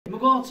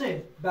گفت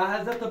چه؟ به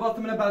حضرت باست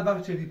من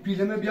بدبخت شدی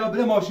پیلم بیا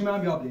بله ماشین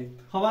من بیا بله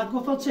خواهد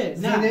گفت چه؟ نه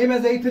زنده من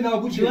زیت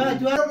نابود شدی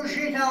تو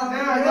گوشی تا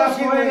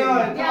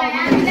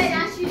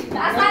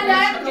اصلا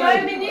دارم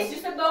جای نیست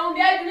juste با اون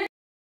بیای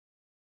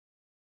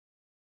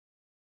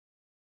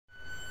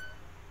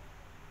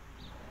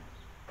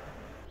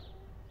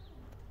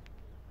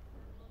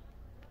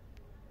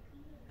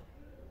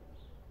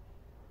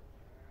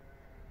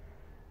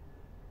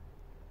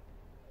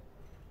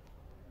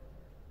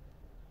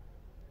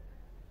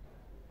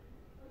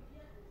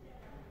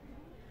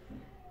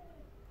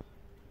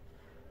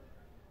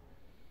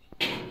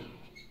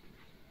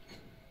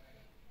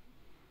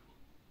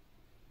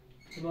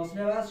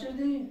لباسله بس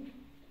شدی؟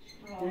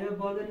 نه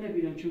بالا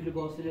نبینم چون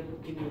لباسله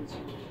کنید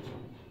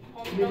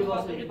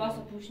لباس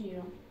پوش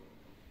نیرم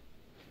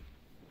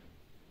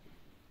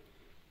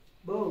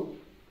بو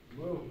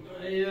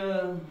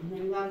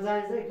نمیدونم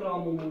زنگ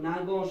کرامون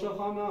نه گوشه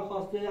خواهم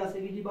خواسته از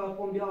گیدی باید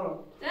خون بیارم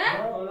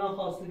من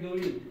خواسته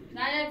گویی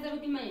نه نبزه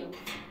بودی میو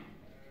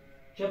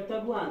چپتا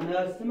بوان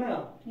نرسته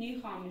میا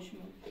نی خامش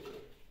مون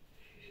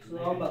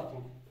سلام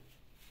بکن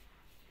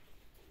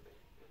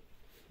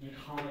نی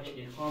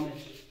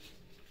خامش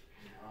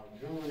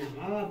جونم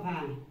آقا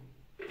پن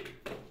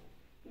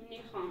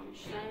نی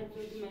خامش نه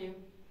بودی میو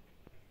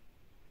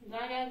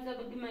نه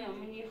نبزه بودی میو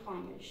منی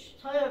خامش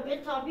تایا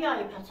بتا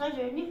بیای پتا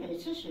جای نیخه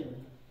چه شد؟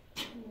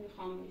 نی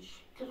خامش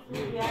کر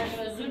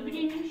خوبیش زور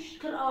بدینش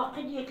کر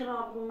آقیدیه کر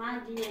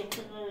آبرومندیه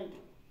کر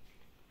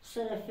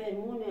سر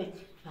فرمونه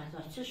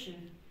پتا چه شد؟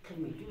 کر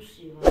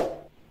میدوسی و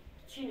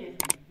چی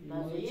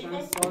نه؟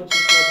 چند سال چه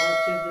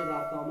صحبت چه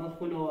رفت آمد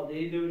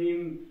خانواده‌ای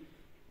داریم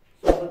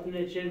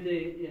صحبتونه چه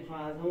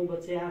از همون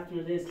بچه هفت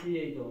نوزه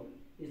سیه دو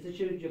ایسه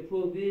چه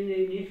جپو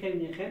بینی نیخم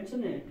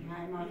چنه؟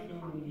 نه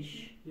ما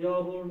خیلیش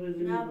یا برو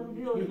نه برو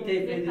بیو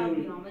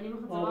بیام ولی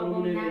میخواد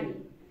جواب نگی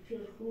کر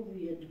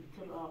خوبیه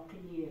کر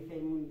آقیدیه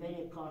فرمون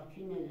بره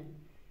کارکینه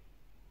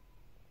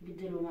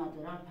بیدر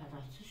اومده را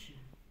پتا چه شد؟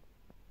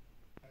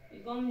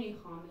 میگم نی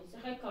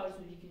خامش خیلی کار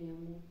زوری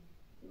کنیم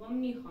میگم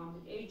نی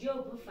خامش ایجا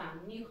بفهم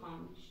نی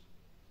خامش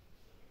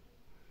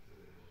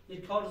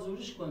یک کار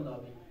زورش کن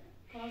دابی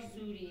کار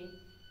زوریه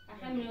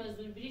همین رو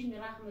زور بریش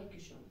نرخ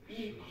میکشم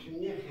نی خامش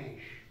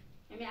نیخش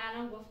همین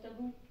الان گفته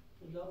بود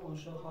خدا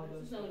آنشا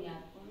خواه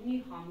زونیت کن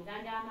نی خامش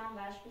زن در من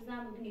ورش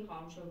بزن بود نی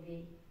خامش رو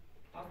بی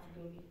خواست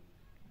دوری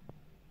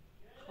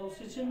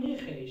خواستی چه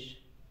نیخیش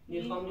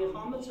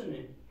نیخام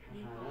چنه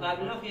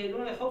قبلا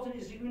خیلی خواستی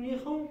نیزیگو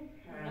نیخام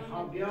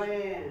خب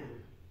بیای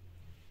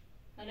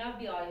حالا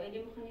بیای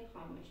ولی میخوای نی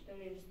خامش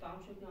داره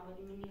رستام شد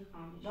نهادی من نی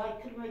خامش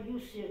دای کر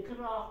مجوسیه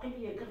کر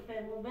عاقلیه کر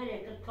فرمون بره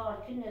کر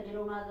کارکینه در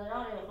اومده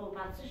داره خب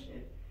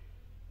پسشه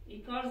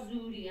این کار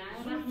زوریه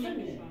زور رخ چنه؟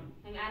 میکشم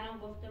همین الان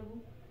گفته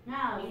بود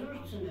نه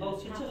زور چنه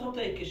خواستی چه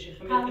خطایی کشی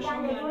خمیه کمدن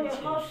کشم یه یعنی دوی چی؟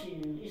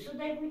 خواسین ایسو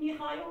دای بینی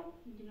خواهیم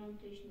دیلم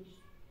تیش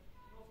نیست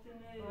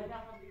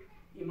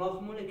ما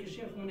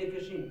خمونه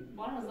کشیم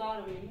بار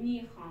هزار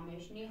نی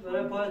خامش نی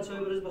برای خامش پای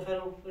چای بروز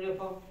بخیرم برای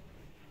پا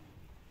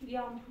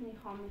بیام نی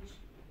خامش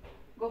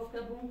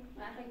گفته بود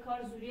من خیلی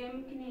کار زوریه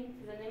میکنی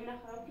زنده میره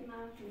خراب که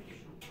من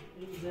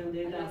میکشم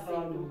زنده در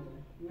خراب میمونه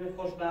من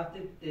خوشبختی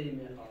داری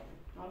میخواد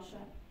باشه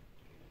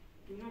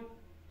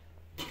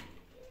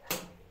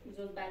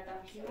زود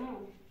بدبختی من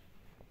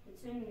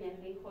چه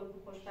نخی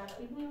خود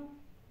خوشبختی بودم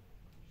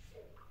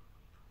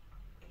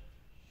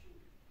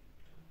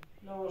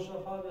نه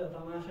آنشا خواه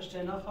بیاد من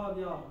خشتینا خواه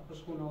بیاد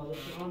خوش خونواده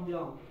خیلی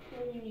بیام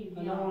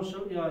بیا نه آنشا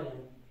بیایم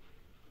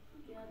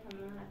بیا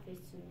تمام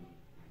حفظتون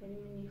ولی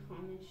من نی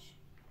خامش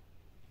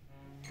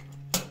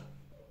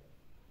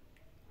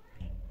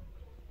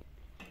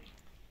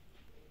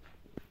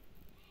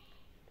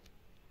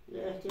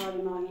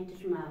احتیالی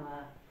ماهیتش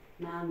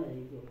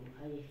معمری گو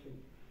حیخی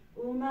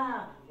او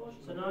ما خوش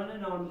سنانه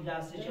نام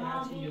دستی چه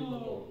هرچی یه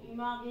بگو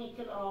ایمان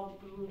که آب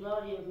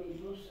روداری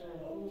میجوس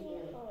اون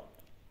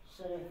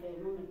سر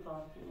فرمون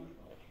کارتون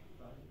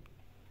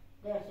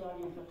در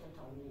احتیالی خطه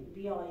تانی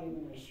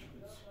بیاییم نشید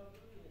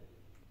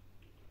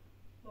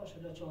باشه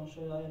ده چون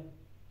شده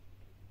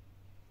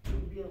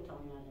بیا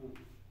تانیم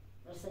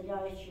بس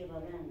جای چی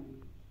غلن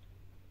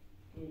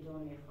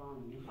دیدونی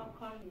خانمی خواب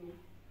کار کنه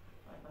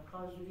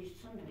کار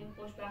زوریش چنه این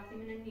خوشبختی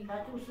من نی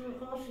تو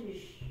سر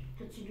خواستیش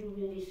که چی جو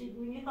بینیسی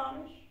گونی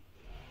خانش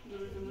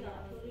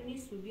تو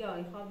نیست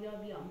بیای خواب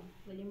بیام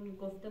ولی من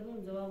گفته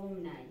بود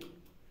جوابم ندی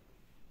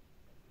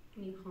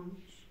نی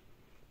خامش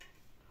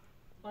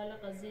حالا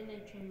قضیه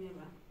نه چون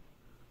میرم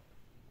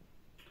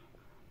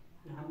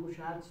همون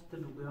شهر چی تو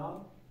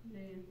بگویا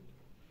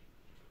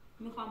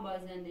میخوام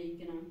باز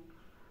زندگی کنم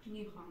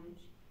نی خامش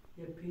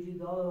یه پیری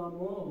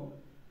دارم و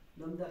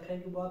دم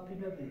دقیقی باید پیر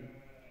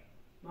ببینیم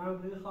من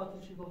روی خاطر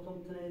چی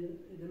گفتم تنه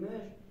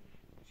ادمش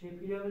چی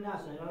پیری ببین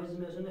نسا یا از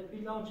مزون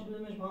پیری دارم چی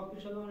بدمش با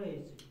پیش دارم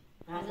رئیسی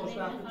من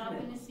خوشبختی خراب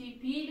کنه نسی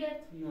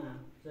پیرت نه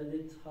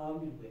زدید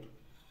خراب میگوی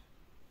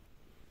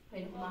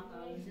خیلی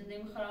خوب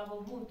زنده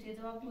خراب بود توی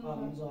جواب بود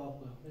خراب زاب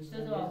بود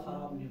زدید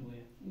خراب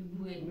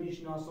میگوی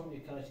میشناسم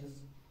یک کار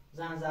چیز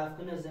زن ضعف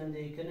کنه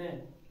زندگی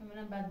کنه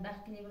منم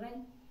بدبخت کنی برای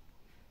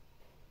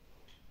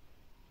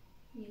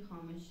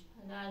میخوامش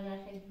حالا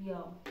اگر خیلی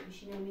بیا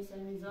بشینم میسه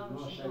میزا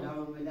ما بشینم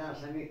سلام میدار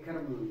سمی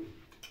کرمون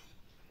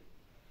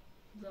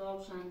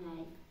جوابشان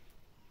نهی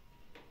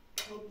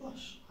خب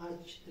باش هر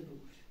چی تو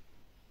بگوش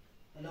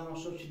الان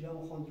آشو چی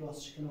بیام خواند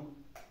راست شکنم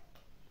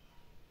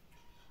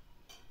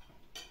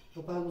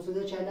تو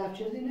پرگوسته چه لب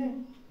چردینه؟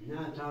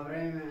 نه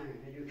تابریم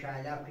هدو که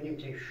علب کنیم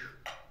تش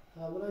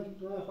اولا که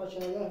تو خواهد چه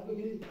لب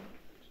بگیرید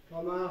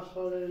تا من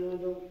اخشار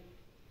نمیدونم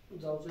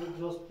زوجه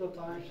درست بکنم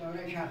تا این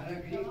ساله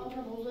چخره کنیم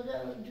Tamam, burada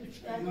da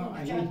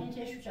düçkeni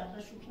teşvik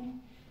çakla şukni.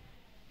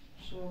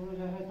 شغل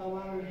که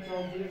تمام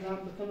زوجه زن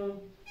بکنم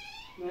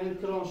من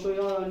کرانشو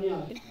یا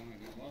نیاد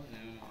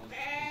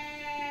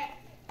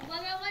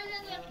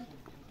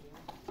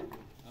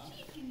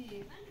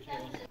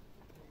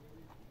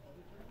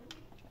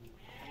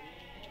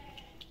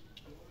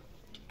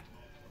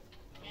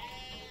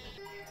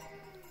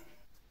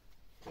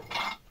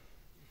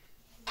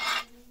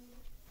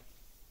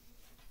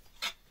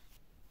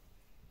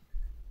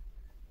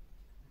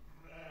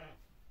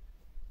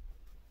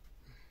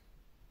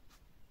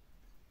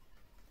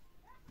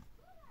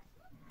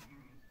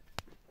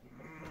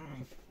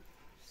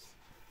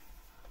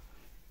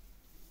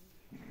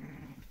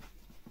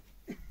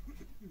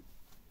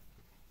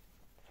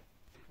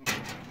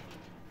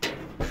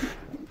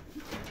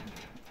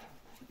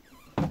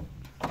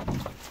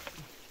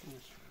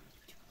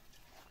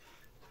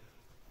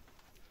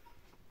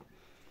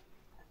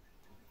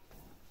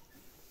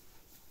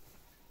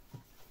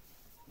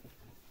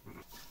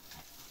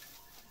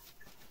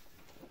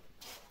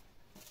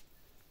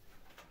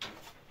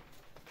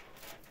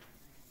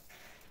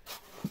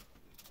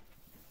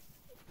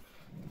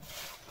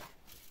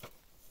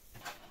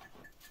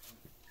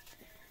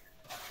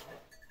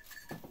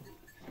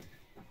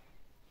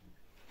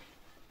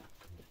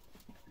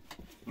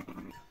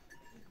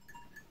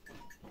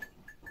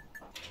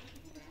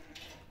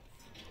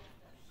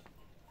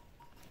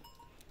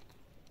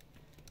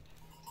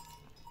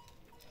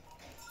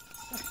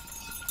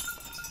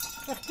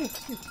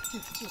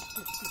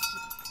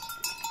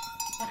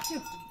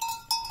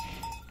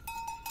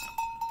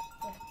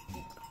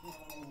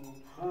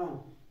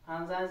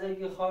انزه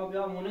که خواب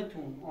بیا مونه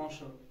تون آن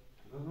شد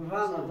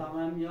بفرمایید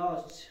تمام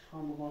میاد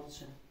خام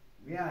باشه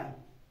بیای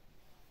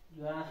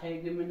دوران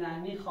خیلی من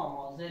نهنی خام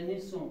حاضر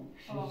نیستم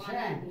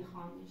واقعا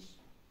میخوامش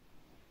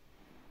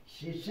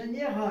سیسن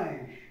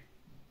نخواهش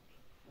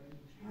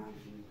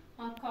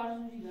من کار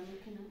زوری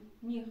بکنم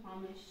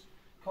میخوامش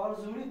کار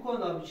زوری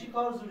کن چی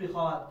کار زوری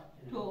خواهد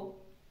تو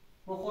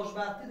ما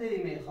خوشبختی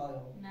داری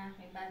میخوایم نه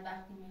خیلی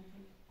بدبختی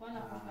میخوای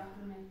کلا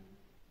خوشبختی میخوای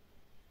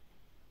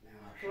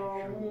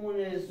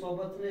اون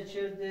صحبت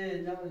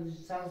نچرده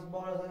سرز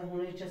بار از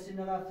هونه کسی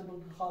نرفته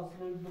بود خواست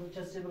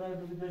کسی برای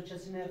بگید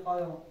کسی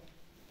نخوایم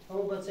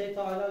همون بچه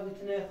تا حالا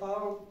گیتی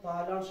نخواهم تا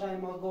حالا شای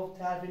ما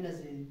گفت حرفی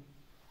نزدید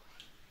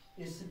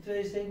ایستی تو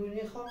ایستی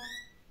گوی نخواه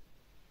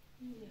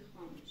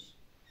میخوامش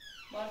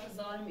باید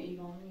ظالم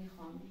ایران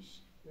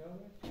میخوامش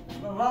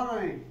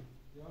بفرمایید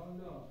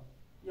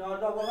یا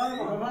الله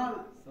بغیر ما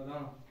بفرمایید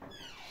سلام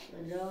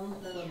Selam.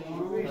 سلام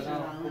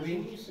خوبی؟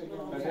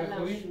 بچه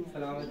خوبی؟ سلامتی؟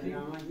 سلام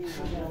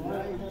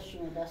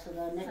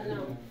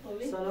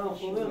خوبی؟ سلام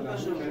خوبه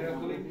خوشم بچه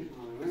خوبی؟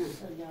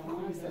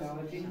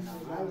 سلامتی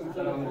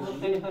سلام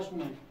خیلی خوشم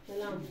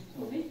سلام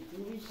خوبی؟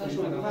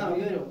 خوشم بفرما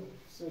بیرو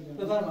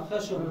بفرما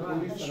خوشم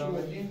خوبی؟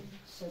 سلامتی؟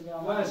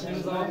 باش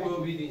امضا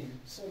رو بیدین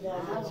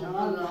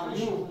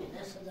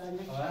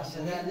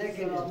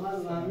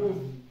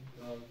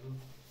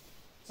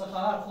چه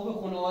خبر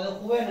خوبه خانواده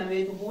خوبه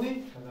نمیه تو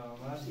خوبی؟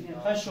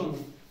 خوشم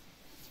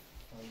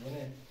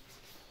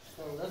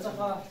چه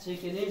خبر چه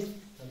که نیست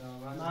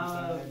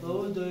من به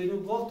اون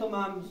دویدو گفتم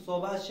من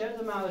صحبت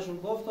شدم من بهشون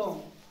گفتم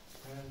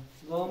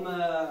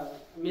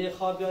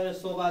میخواد بیاره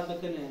صحبت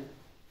بکنه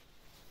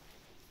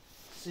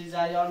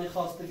 13 یار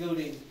نخواسته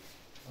گوری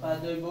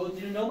بعد دوی به اون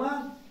دیرو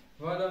نومد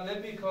والا نه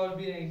بیکار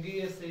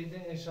بیرنگی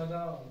سیده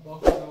انشالله با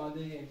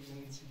خانواده یکی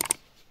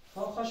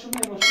خوشم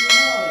مشکل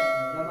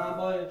نداره من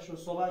با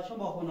صحبت شدم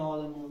با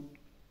خانواده‌مون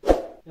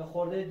یا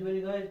خورده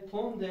دوریگاه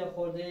تند یا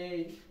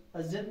خورده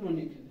اذیتمون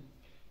نکنه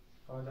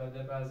حالا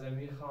ده بعضه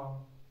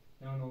میخوام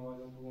نه نمالم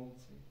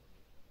بگمسی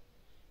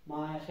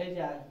ما خیلی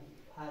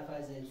حرف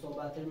ازیم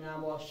صحبت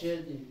میرم با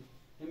شردیم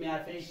همین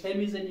حرفش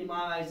میزنیم ما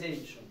هم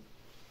ازیمشون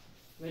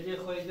ولی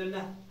خواهی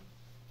نه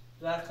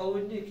در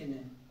قول نکنه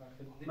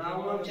من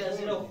اونم که از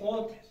این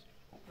خود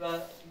و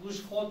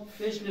گوش خود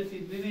پیش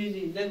نفید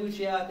ببینید نگو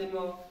چه حتی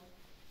ما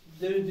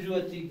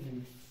دروتی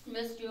کنیم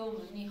مثل یوم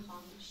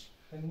میخوامش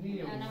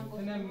خنیه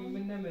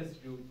من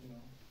نمسجود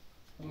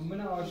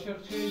من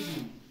عاشق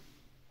چیزی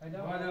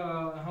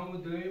حالا همو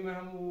دویم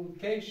همو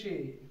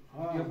کیشی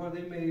یه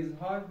خورده مریض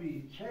حال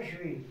بی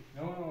چشمی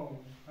نه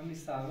همی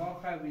سلام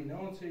خوابی نه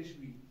اون چش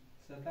بی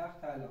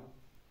ستخت الان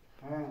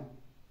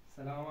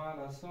سلام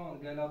علیکم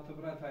گلاب تو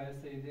برات های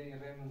سیده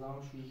این ریم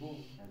نظام شوی بود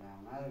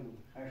سلام علیکم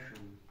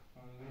خوشم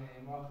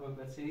ما خود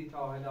بچه‌ای تا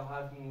حالا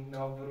حرف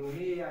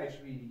نابرونی عیش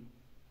بیدی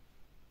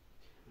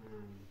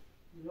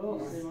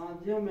راست من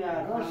دیو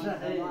میارم راست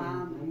هم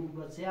همون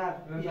بچه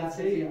حرف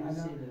بچه‌ای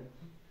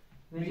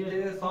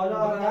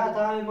حالا ده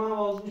تا ما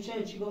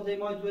وازو چی گفته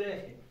ما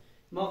دوره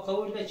ما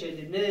قبول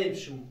نکردیم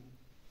نمیشون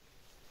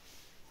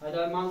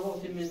حالا من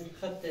گفتیم من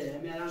خطه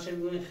همین الان شما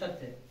میگوین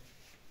خطه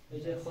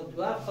بجای خود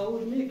دوار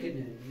قبول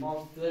میکنه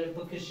ما دوره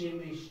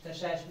بکشیمش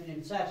تشش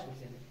میدیم چش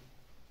میکنه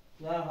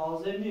دوار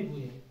حاضر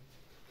میبویه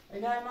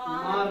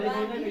ما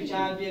ردونه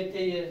بیچه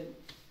بیرته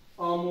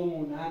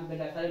آمومون هم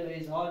بالاخره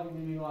به اظهار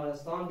بیم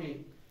بیمارستان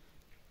بیم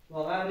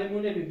واقعا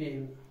رمونه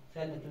ببینیم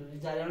خدمتون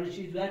جریان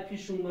چیز دوار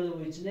پیش اومده و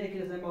هیچ نه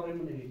که ما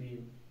رمونه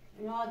ببینیم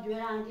اینا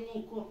دویرندین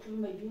این کل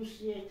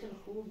مجوسی کل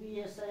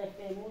خوبی سر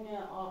فهمون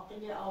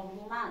عاقل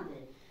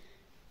آبرومنده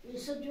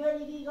ایسا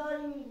دویرگی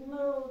گاری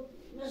مرو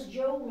مثل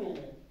جو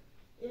میره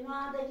اینا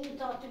هندگی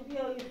تا تو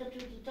بیایی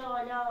خطوطی تا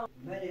حالا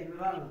بله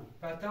بفرمایید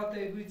پتات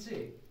ایگوی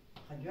چی؟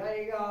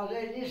 خجاری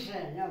حاضر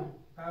نیستن نه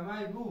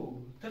همه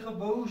بو تخ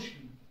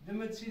باوشی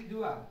دمت چی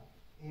دوار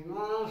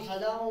ایمان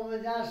صدا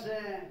اومده است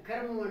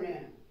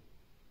کرمونه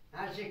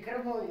هرچی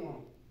کرمونه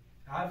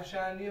حرف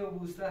شعنی و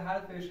بوسته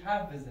حرفش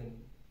حرف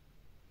بزنی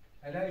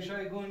حالا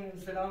ایشای گون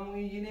سلام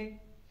اینه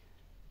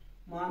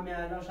ما هم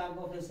الان شب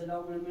گفت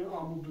سلام من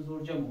آمو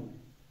بزرگمونه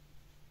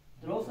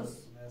درست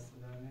است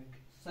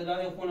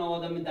صدای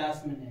خانواده من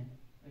دست منه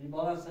ولی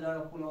بالا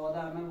صدای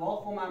خانواده من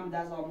واقعا هم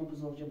دست آمو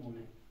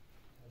بزرگمونه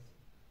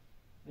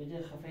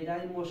بده فعلا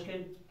این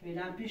مشکل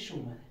فعلا پیش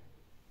اومده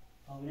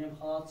تا ببینیم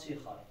خواهد چی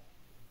خواهد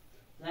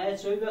نه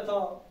چوی به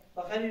تا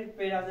بخیلی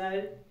فعلا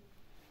نه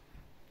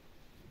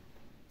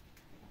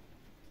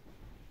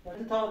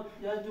تا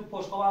یاد دو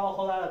پشت خواب هوا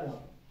خدا را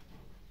بیاد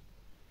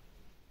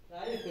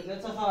نه کجا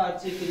چه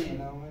خواهد چی کنیم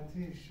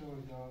سلامتی شو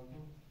دارو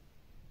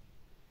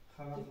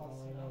خبر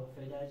خواستم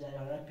فعلا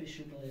جریانات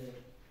پیش اومده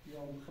یا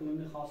خمه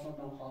میخواستم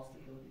من خواسته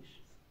کنیش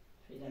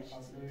فعلا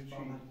چیزی با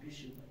من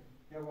پیش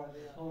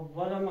اومده خب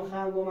والا من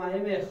خواهم گو من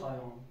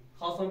میخوایم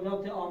خواستم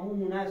بیام تا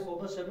آمومونه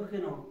صحبت شبه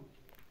کنم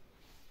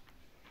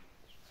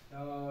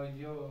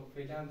یا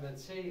فعلا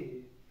بچه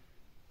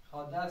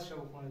خواد دست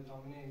شو بکنه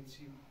تا منه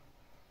چی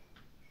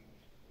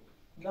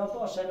لا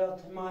باشه لا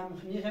ما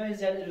میخوایم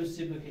زیاد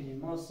روسی بکنیم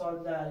ما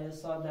سال در یه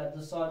سال در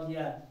 2 سال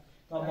دیگه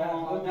تا با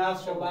آمومونه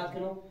صحبت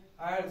کنم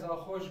ارزا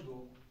خوش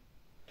گو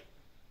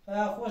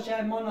خوش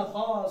ما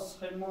نخواست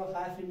خیلی ما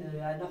حرفی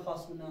نداره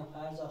نخواست من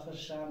هر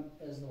آخرش هم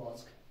ازدواج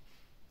کنم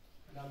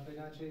الان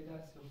فعلا چه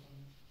دست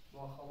بکنه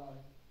با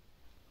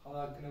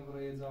خدا کنه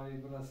برای زایی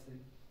برسته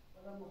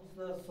حالا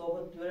مخصوصا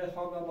صحبت دوره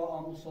خواهم با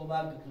آمو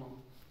صحبت بکنم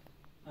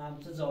هم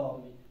تو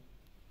جواب میده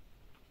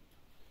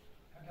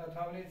حالا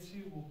تاونه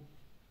چی بود؟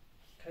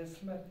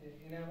 قسمته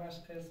این همش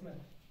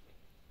قسمت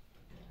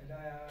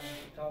حالا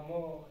تا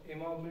ما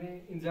امام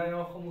بینیم این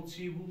جایان خمود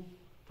چی بود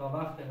تا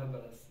وقت هم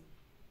برسیم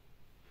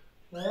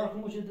جایان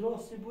خمود چه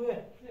درستی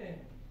بویه؟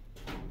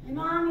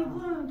 اینا همی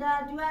بودم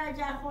در دوار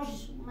جا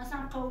خوش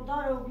مثلا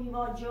قودار و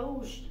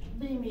بیواجهوش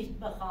بریمید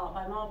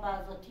بخواه ما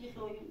بعضا تیخ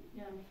و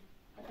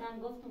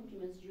حتما گفتم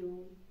که مثل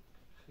جون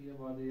خیلی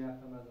باده یه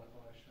هفته مزه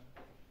خواشتم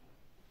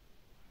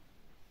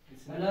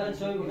حالا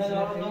چای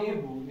بخیر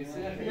خیلی بود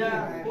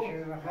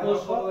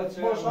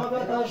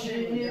خوشخوابه تا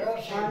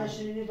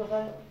شیرینی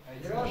بخیر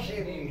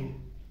درسته بود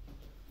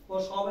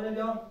خوشخوابه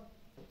بیام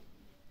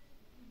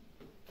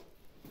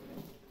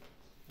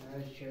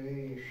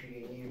چوی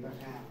شیرینی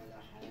بخیر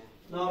بالاخره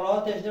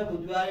ناراحتش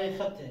نبود دواره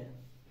خطه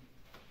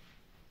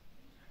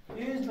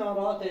هیچ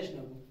ناراحتش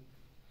نبود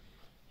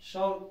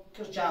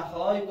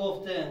چرخه‌های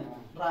گفتن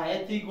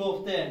رایتی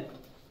گفتن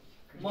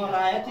ما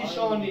رایتی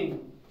شانیم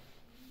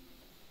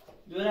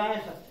دوره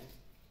خطه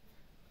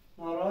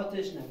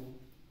ناراحتش نبود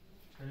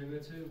خیلی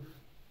بچه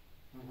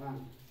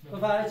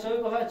بفرد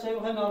چای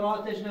بخیر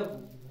ناراحتش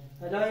نبود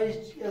حالا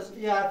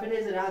یه حرفی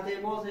نیزن حتی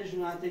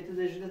مازشون حتی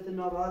تزشونت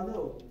ناراحت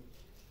نبود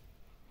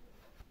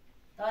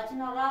داتی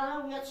ناراحت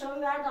نبود یا چوی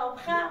برد آب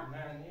خم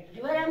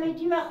دوباره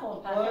میدی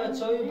بخور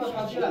چای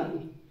بخیر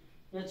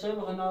یه چای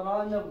بخیر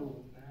ناراحت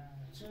نبود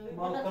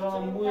ما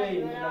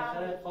کراموییم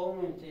بالاخره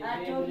قومیم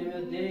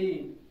تیبیم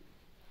دیم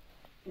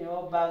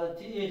یا بعد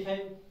تی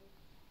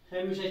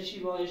خیلی میشه چی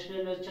باش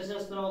کسی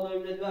استراد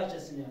داریم ندوه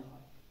کسی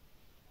نخواد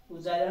او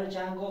جریان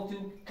چند گفتی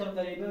او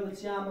کرفریبه و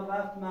چی هم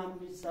رفت من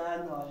بی ساعت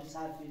نهاجی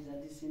سر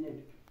فیزدی سینه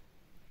بید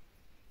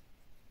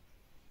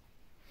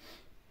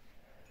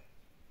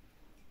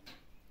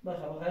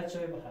بخیر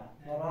چوی بخیر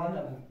ناراحت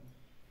نبود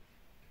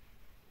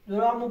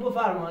دورامو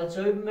بفرما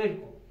چوی میل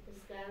کن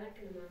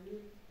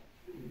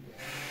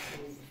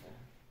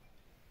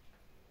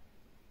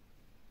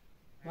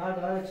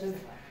مرد چه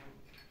بخیر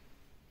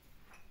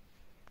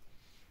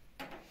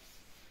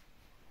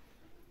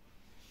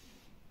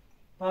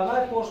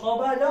فقط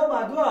پشخابه یا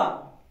مدوه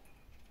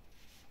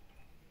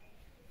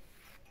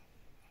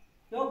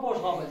یا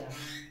پشخابه جا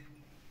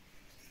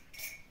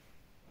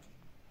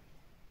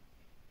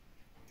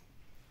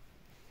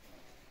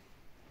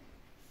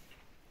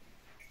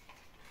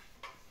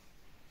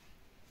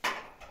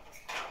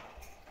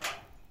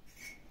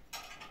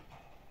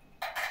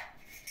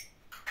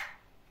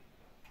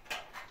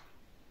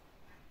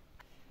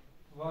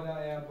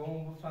والا یا به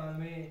اون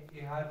بفهمه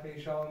این حرف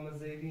شام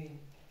مزیدین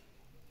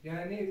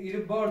یعنی ایره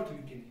بار توی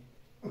کنی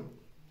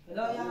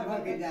لا ما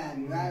يعني كده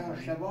لا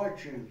اشتباط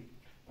شو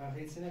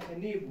بقیه سنه که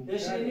نیبو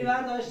اشتینی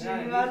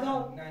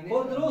وردا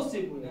خود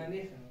درستی بود نه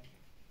نیخم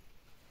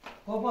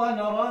بابا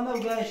نارانه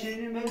و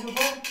اشتینی میل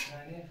بکن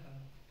نه نیخم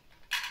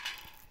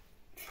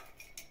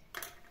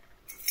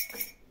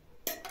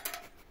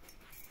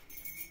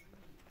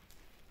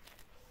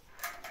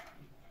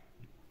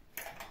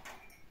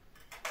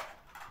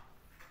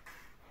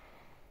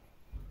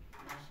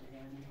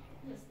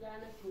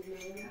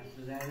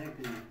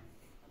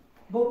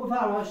بابا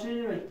بفرما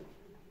اشتینی میل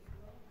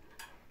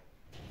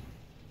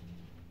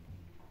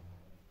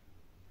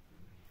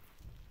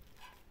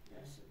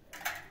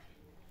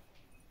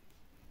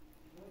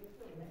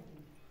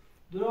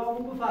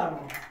درامون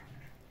بفرما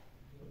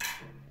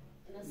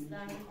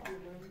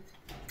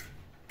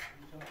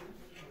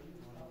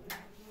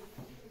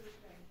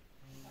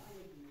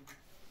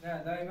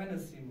نه دائما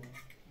نسیمو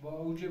با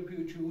اوج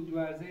پیوچود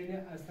ورزه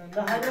اینه اصلا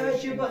نه حالا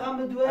چی بخوام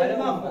به دوئل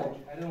من خور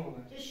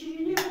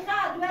شیرینی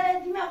بخواد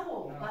دوئل دیمه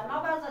خو بنا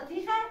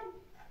بازاتی خن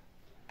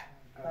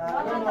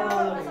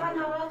مثلا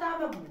نارات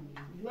هم بود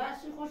دوئل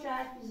سی خوش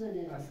حرف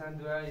میزنه اصلا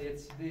دوئل یه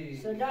چیزی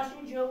صداش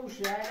اینجا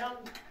گوشه الان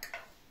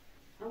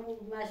همون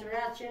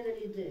مشورت چه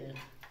دارید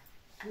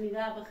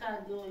میوه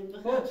بخواد و این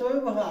بخواد توی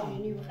بخوام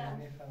شیرینی بخواد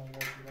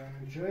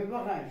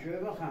شوی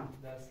بخوام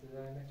دست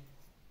دارنه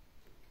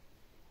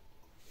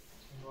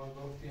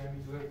گفتی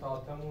همین دوئل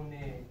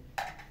تاتمونه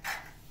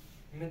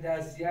من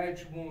دست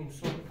یچ بون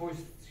صبح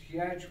پشت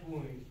یچ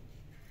بون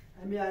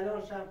همین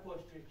الان شب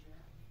پشت که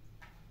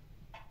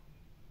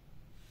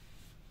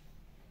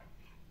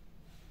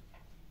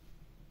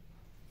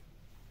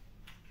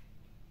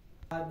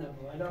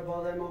الان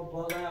باید ما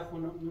باید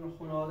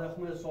خانواده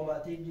خونه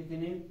صحبتی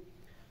کنیم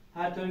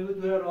هر طوری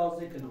بود دوره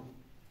راضی کنم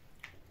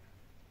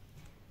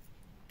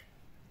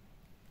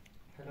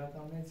حالات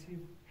همه چی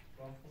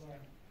با خدا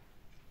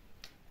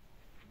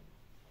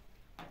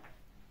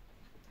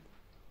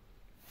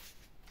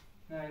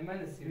نه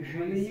من نسیم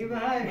شیرینی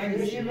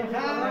بخواه شیرینی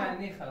بخواه نه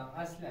نیخرم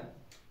اصلا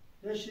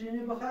یه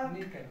شیرینی بخواه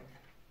نیکنم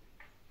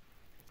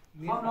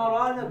خان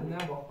ناراحت نبود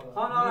نه با خدا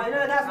خان ناراحت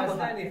اینو دست اصلا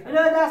بخواه نیخرم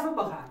اینو دست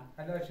بخواه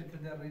حالا چه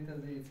در ریت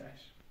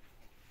زیتش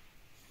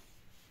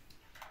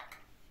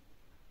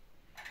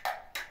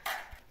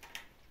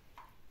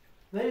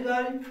بری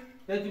داری؟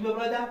 بری تو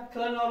ببردم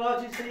کلا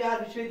ناراحت چیز سری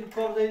حرفی چی تو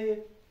کار داری؟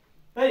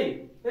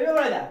 بری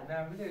ببردم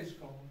نه بلش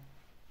کن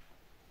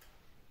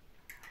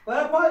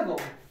برای پای گو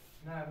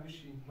نه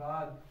بشین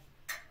راحت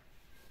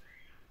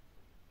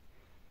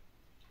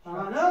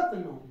امانات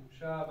نو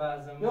شاید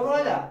بعضا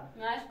ببردم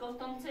نهش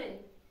گفتم چه؟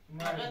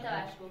 آقا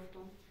تاش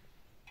گفتم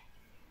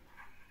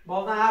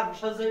واقعا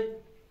حرفش هزی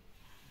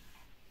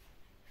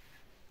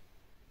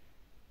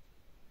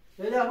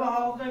یه دفعه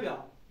حافظ نبیا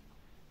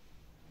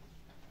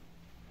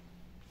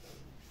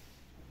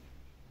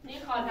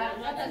نیخواد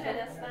حقیقت از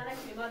دستانه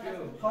کلیبات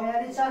دست خب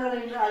یعنی چه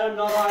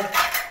الان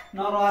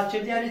ناراحت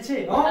شدی یعنی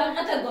چی؟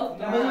 حقیقت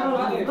گفتم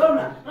برو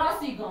نه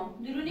راستی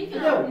گم درونی که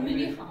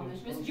منی خامش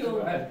مثل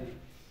جو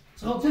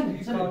خب چه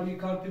یه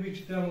کار تبی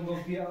چی ترم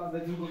گفتی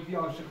آدمی گفتی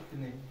عاشق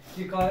تنه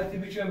یه کار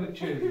تبی چه بود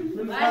چه یه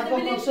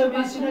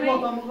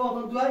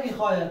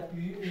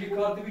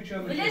کار تبی چه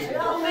بود بلش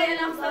کن به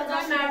نفسات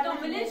مردم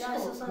بلش کن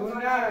تو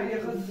نه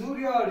یه خود زور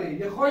یاره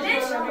یه خوش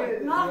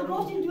نه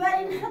گفتیم دوئل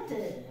این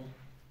خطه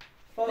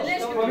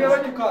بلش کن بیا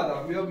تو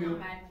کارم بیا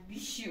مرد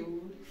بیشور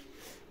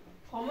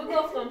خامه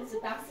گفتم چه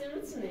تقصیر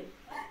میتونه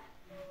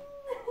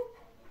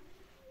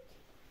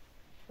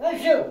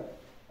بشو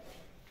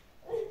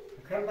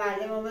که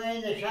معلم اومد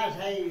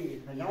نشست هی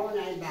فلان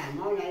هی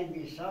بهمان هی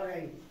بیسار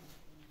هی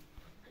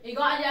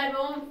ایگاه اگر به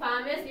اون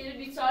فهمه سیر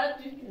بیچاره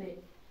توی کنه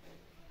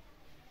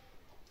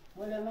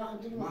ولی ما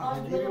خودیم ما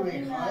دوئل خودیم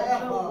دیمه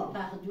خواهی خوا.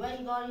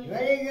 دوئل گاری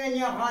ولی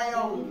گنی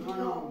خواهیم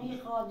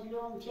میخواد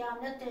دیلون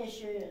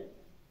تیامنتش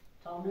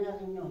تامل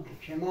از اینو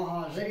که ما یا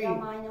حاضریم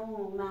ما اینو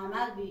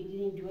معمل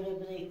بگیریم دوره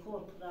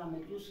بریکور رامه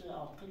دوست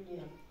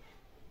عاقلیه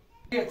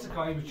یه چه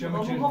کاری بچه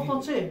میگفتم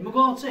چه؟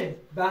 میگم چه؟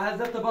 به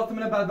حضرت باست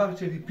من بدبخت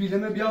چدی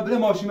پیلمه بیا بله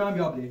ماشین من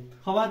بیا بله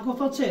خواهد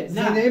گفتم چه؟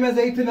 زنه من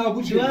زیت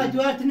نابود شد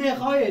دوارت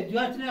نخواهی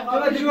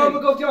تو دیگه ما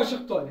گفتی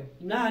عاشق توله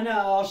نه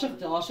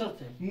عاشقته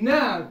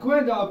نه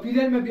کویندا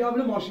پیلمه بیا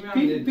بله ماشین من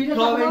پیل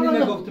تا این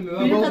نگفتم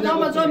پیل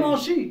تا از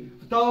ماشین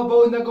تا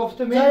با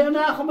نگفتم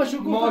نه خب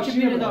بشو گفتم که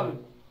پیل دارم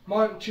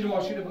ما چی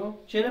ماشین با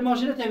چه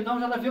ماشین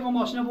تمیدام رفیق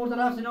ماشین برده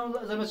رفت اینا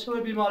زمستون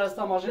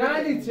بیمارستان ماشین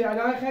نه نیست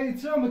الان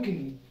خیلی چرا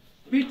میکنی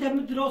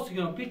پیت درست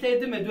کنم پیت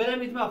ادمه دوره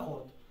میتم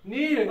خود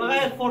نی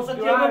فقط فرصت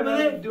یه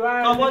بده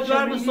تا با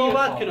دوار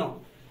صحبت کنم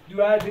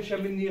دوار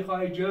دشم نی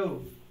خواهی جو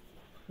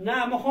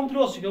نه ما خودم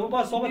درست کنم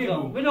با صحبت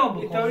کنم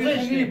بنام بکن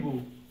زشت بو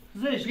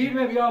زشت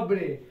پیرمه بیا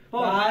بره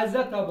با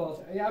حضرت باز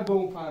یا به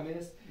اون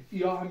فهمست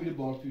یا همین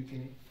بار توی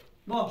کنی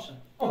باشه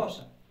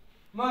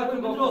ما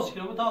تو درست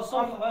کنم تا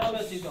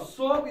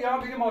صبح یا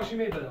بگه ماشین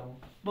میبرم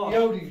باش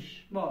یا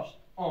ریش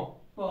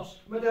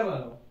باش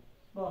مدرم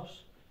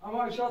باش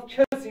اما شاید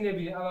کسی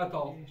نبینه اما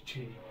تا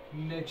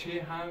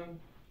چه هم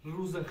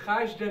روز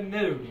خشت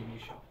نروی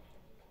میشه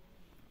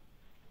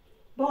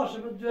باشه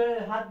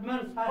دوره حتما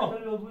هر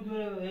طور بود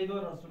دوره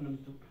هیدار رسولم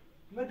تو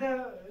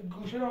مدى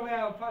گوشه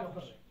ما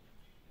فرق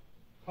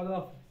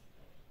خدا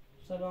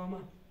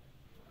سلامت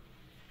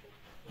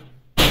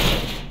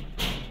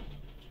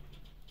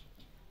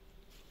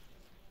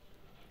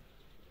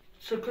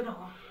سکن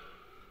آقا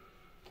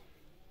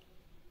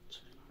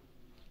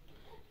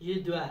یه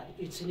دوار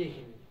ایچنه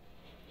کنیم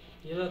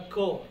یه وقت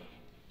کار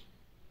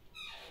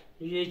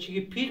یه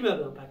چیگه پیل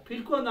مبرم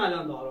پیل کن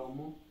الان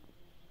دارم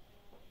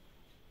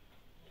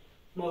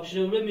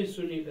ماشین رو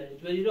میسونی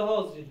برید ولی رو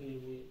حاضر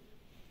میبوید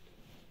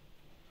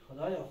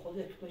خدایا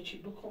خودت باید چی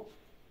بکن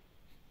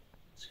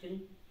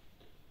سکنی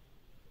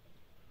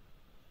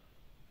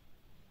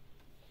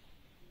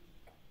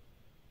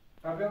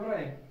قبل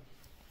برای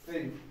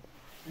سید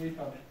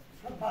نیفهم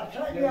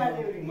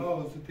ما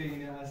وسط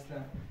اینه اصلا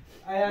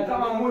ایا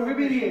تعامل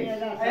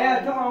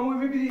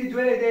ببینی دو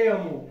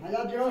ایده‌مو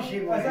حالا درستی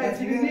بود اصلا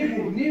چیزی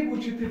نیبو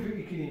چی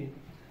فکر کنی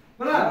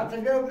برا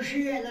تبیو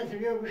گوشی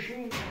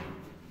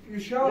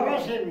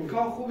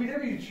کار خوبی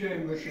نبید چه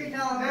باشه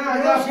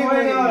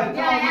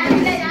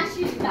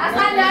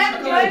اصلا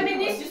لایق جای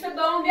نیست جسته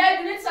به اون بیای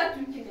دونه ساعت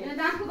طول کنه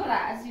ندم که برا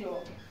از رو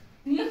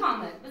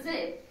میخوامه بذار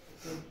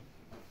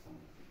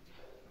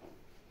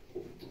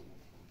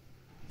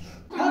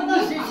Ama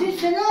sesi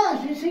ne?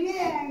 Sesi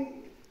ne?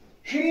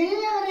 Şirini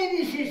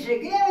öğrendi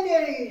sesi. Gene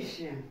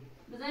öğrenirsin.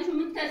 بزن شو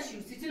متشو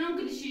سیتونم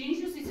کلی شیرین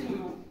شو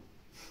سیتونم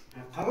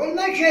Kabul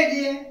mü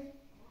kedi?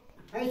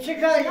 Hay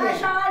çıkar Ya ya.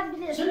 şahit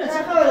biliyorsun.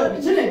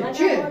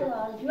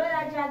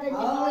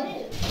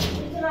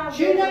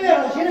 Şimdi ne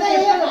ver? Şimdi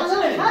ne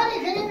ver?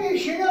 Hadi kedi bir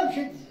şey yok.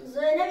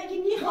 Zeynep'e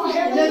kim yıkıyor?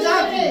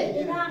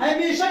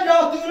 همیشه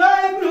لاتورا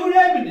امرو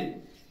نمیدی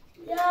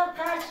Ya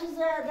karşı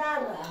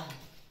zedar.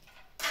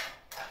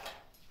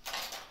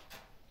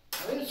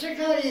 Hay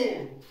çıkar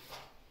ya.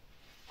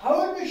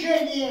 Kabul mü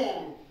kedi?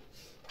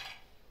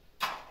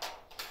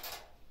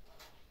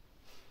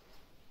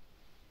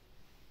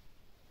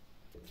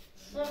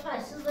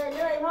 Siz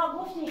Zeynep'e ma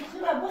goftin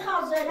kıra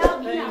bıxal Zeynep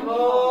bina.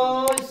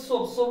 وای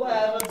صبح صبح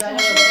اول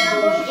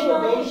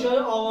دوش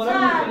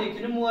آواره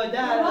میکنی که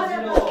مودر از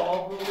این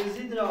آب رو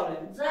بزید داره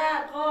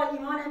زد قال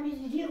ایمان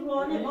میزیدی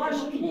روانه قال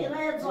ممکنه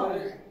رای زار.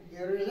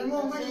 Görüldü mü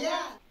olmalı ya?